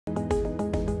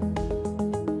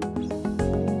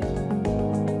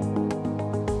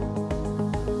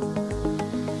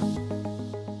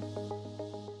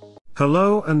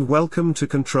Hello and welcome to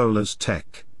Controllers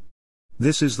Tech.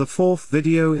 This is the fourth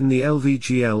video in the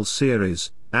LVGL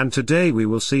series, and today we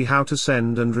will see how to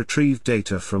send and retrieve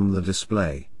data from the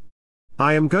display.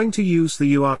 I am going to use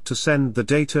the UART to send the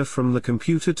data from the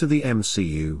computer to the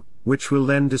MCU, which will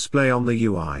then display on the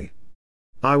UI.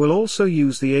 I will also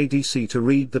use the ADC to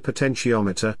read the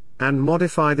potentiometer, and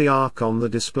modify the arc on the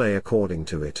display according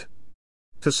to it.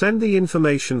 To send the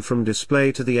information from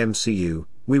display to the MCU,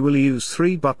 we will use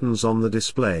three buttons on the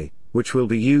display, which will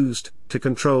be used to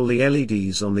control the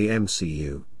LEDs on the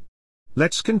MCU.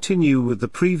 Let's continue with the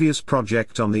previous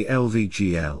project on the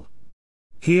LVGL.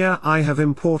 Here I have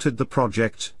imported the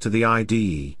project to the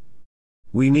IDE.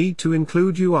 We need to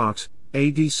include UART,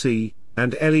 ADC,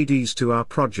 and LEDs to our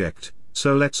project,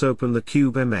 so let's open the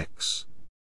CubeMX.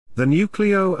 The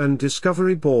Nucleo and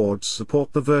Discovery boards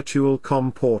support the virtual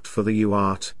COM port for the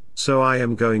UART, so I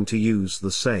am going to use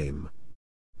the same.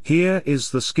 Here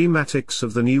is the schematics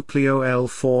of the Nucleo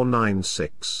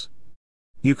L496.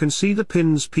 You can see the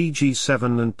pins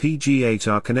PG7 and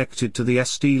PG8 are connected to the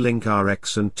ST-Link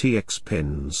RX and TX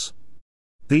pins.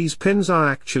 These pins are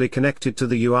actually connected to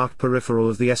the UART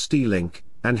peripheral of the ST-Link,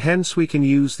 and hence we can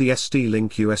use the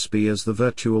ST-Link USB as the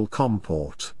virtual COM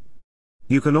port.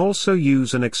 You can also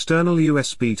use an external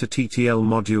USB to TTL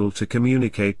module to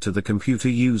communicate to the computer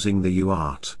using the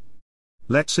UART.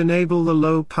 Let's enable the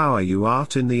low-power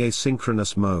UART in the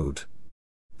asynchronous mode.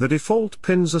 The default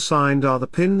pins assigned are the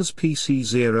pins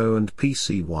PC0 and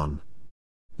PC1.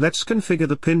 Let's configure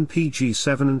the pin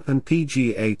PG7 and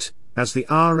PG8 as the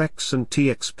RX and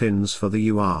TX pins for the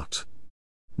UART.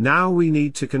 Now we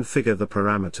need to configure the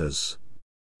parameters.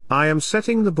 I am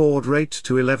setting the baud rate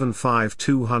to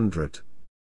 115200.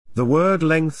 The word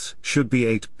length should be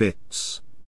 8 bits.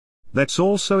 Let's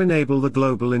also enable the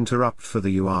global interrupt for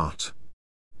the UART.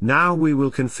 Now we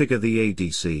will configure the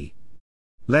ADC.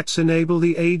 Let's enable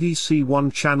the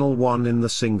ADC1 channel 1 in the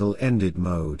single-ended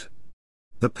mode.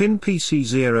 The pin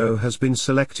PC0 has been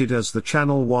selected as the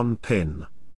channel 1 pin.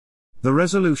 The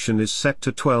resolution is set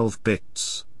to 12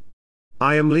 bits.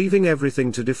 I am leaving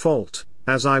everything to default,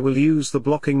 as I will use the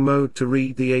blocking mode to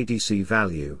read the ADC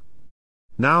value.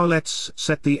 Now let's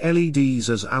set the LEDs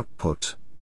as output.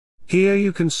 Here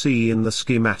you can see in the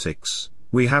schematics,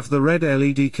 we have the red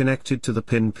LED connected to the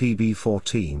pin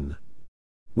PB14.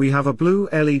 We have a blue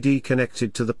LED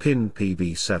connected to the pin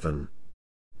PB7.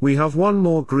 We have one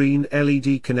more green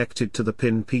LED connected to the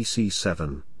pin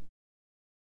PC7.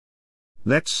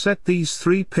 Let's set these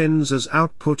three pins as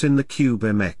output in the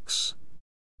CubeMX.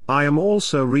 I am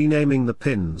also renaming the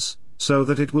pins, so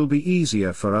that it will be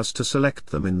easier for us to select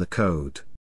them in the code.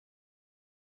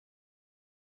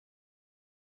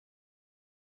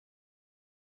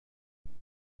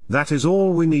 That is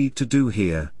all we need to do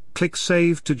here. Click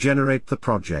Save to generate the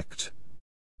project.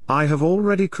 I have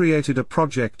already created a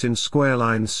project in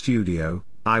Squareline Studio.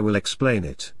 I will explain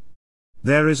it.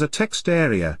 There is a text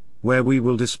area, where we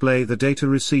will display the data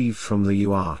received from the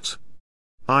UART.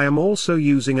 I am also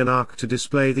using an arc to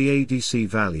display the ADC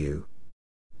value.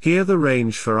 Here the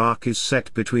range for arc is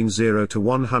set between 0 to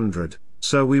 100,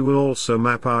 so we will also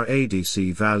map our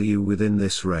ADC value within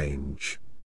this range.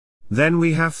 Then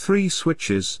we have three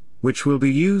switches, which will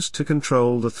be used to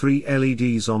control the three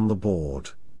LEDs on the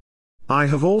board. I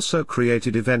have also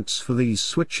created events for these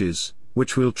switches,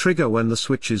 which will trigger when the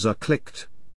switches are clicked.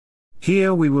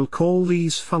 Here we will call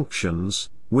these functions,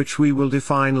 which we will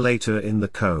define later in the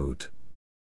code.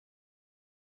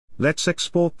 Let's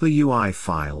export the UI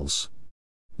files.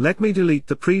 Let me delete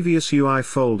the previous UI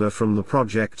folder from the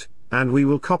project, and we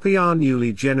will copy our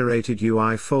newly generated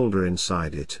UI folder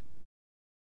inside it.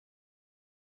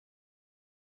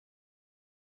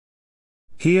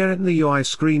 Here in the UI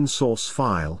screen source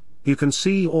file, you can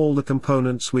see all the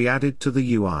components we added to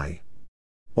the UI.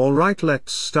 Alright,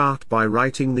 let's start by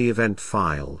writing the event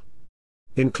file.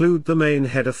 Include the main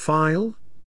header file.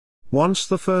 Once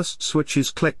the first switch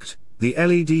is clicked, the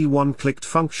LED1Clicked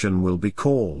function will be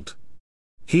called.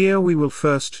 Here we will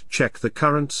first check the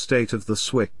current state of the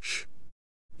switch.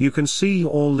 You can see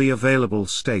all the available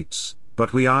states,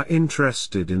 but we are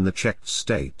interested in the checked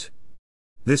state.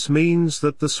 This means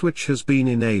that the switch has been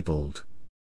enabled.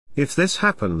 If this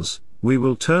happens, we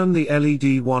will turn the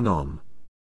LED1 on.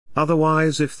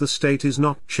 Otherwise, if the state is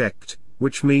not checked,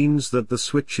 which means that the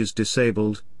switch is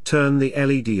disabled, turn the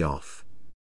LED off.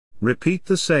 Repeat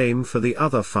the same for the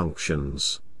other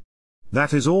functions.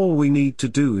 That is all we need to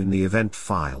do in the event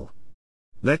file.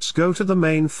 Let's go to the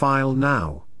main file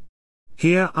now.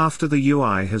 Here, after the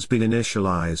UI has been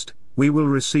initialized, we will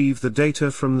receive the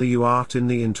data from the UART in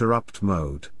the interrupt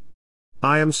mode.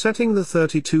 I am setting the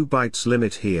 32 bytes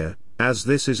limit here, as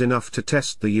this is enough to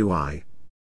test the UI.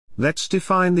 Let's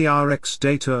define the RX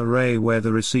data array where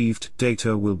the received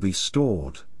data will be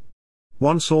stored.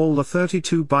 Once all the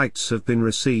 32 bytes have been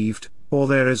received, or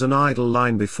there is an idle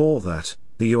line before that,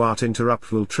 the UART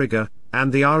interrupt will trigger,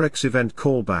 and the RX event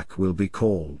callback will be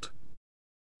called.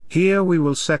 Here we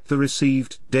will set the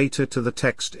received data to the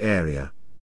text area.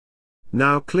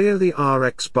 Now clear the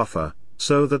RX buffer,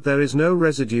 so that there is no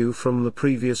residue from the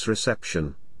previous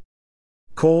reception.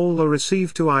 Call the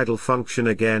receive to idle function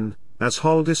again, as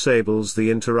HOL disables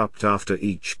the interrupt after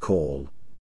each call.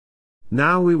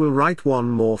 Now we will write one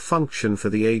more function for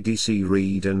the ADC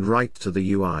read and write to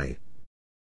the UI.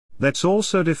 Let's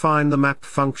also define the map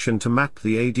function to map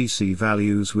the ADC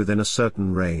values within a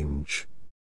certain range.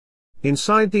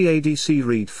 Inside the ADC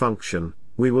read function,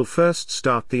 we will first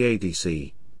start the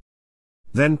ADC.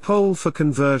 Then poll for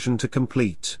conversion to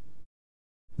complete.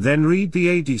 Then read the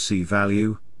ADC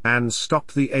value, and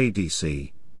stop the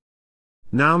ADC.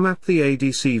 Now map the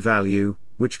ADC value,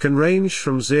 which can range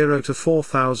from 0 to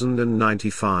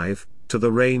 4095, to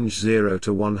the range 0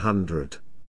 to 100.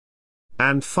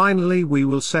 And finally we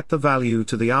will set the value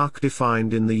to the arc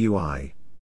defined in the UI.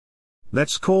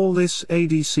 Let's call this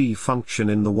ADC function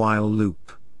in the while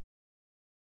loop.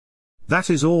 That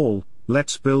is all,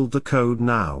 let's build the code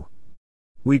now.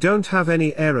 We don't have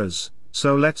any errors,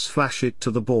 so let's flash it to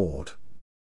the board.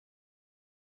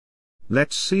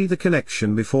 Let's see the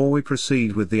connection before we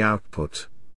proceed with the output.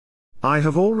 I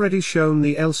have already shown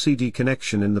the LCD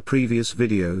connection in the previous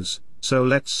videos, so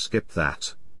let's skip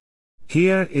that.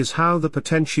 Here is how the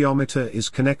potentiometer is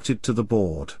connected to the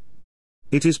board.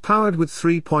 It is powered with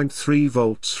 3.3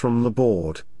 volts from the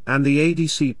board, and the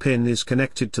ADC pin is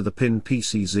connected to the pin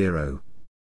PC0.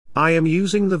 I am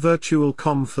using the virtual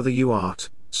COM for the UART,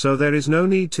 so there is no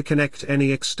need to connect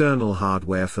any external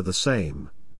hardware for the same.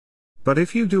 But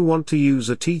if you do want to use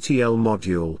a TTL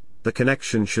module, the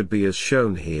connection should be as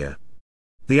shown here.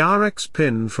 The RX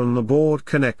pin from the board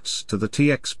connects to the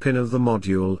TX pin of the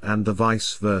module and the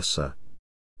vice versa.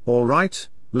 Alright,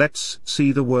 let's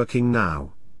see the working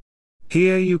now.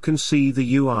 Here you can see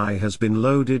the UI has been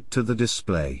loaded to the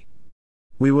display.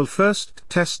 We will first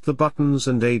test the buttons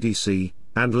and ADC,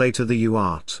 and later the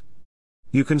UART.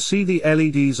 You can see the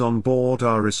LEDs on board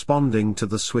are responding to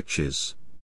the switches.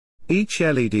 Each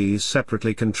LED is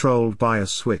separately controlled by a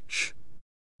switch.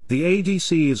 The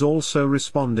ADC is also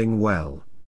responding well.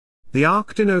 The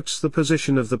arc denotes the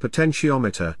position of the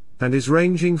potentiometer, and is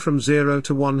ranging from 0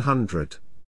 to 100.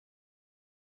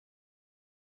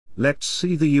 Let's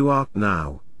see the UART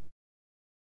now.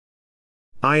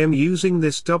 I am using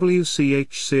this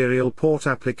WCH serial port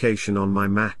application on my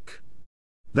Mac.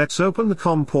 Let's open the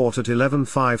COM port at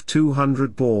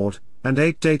 115200 baud, and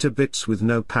 8 data bits with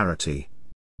no parity.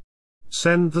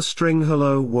 Send the string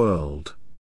hello world.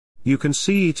 You can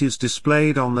see it is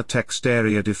displayed on the text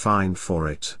area defined for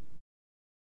it.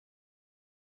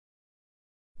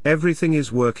 Everything is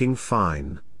working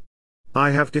fine.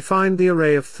 I have defined the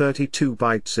array of 32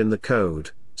 bytes in the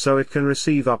code, so it can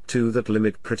receive up to that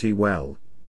limit pretty well.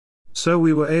 So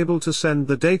we were able to send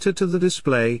the data to the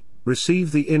display,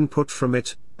 receive the input from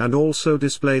it, and also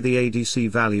display the ADC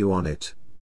value on it.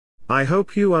 I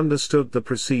hope you understood the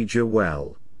procedure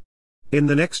well. In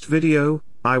the next video,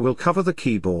 I will cover the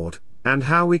keyboard, and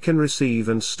how we can receive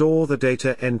and store the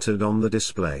data entered on the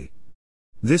display.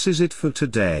 This is it for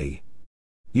today.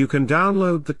 You can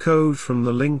download the code from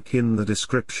the link in the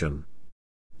description.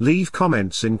 Leave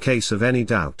comments in case of any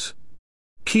doubt.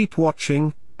 Keep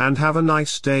watching, and have a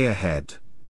nice day ahead.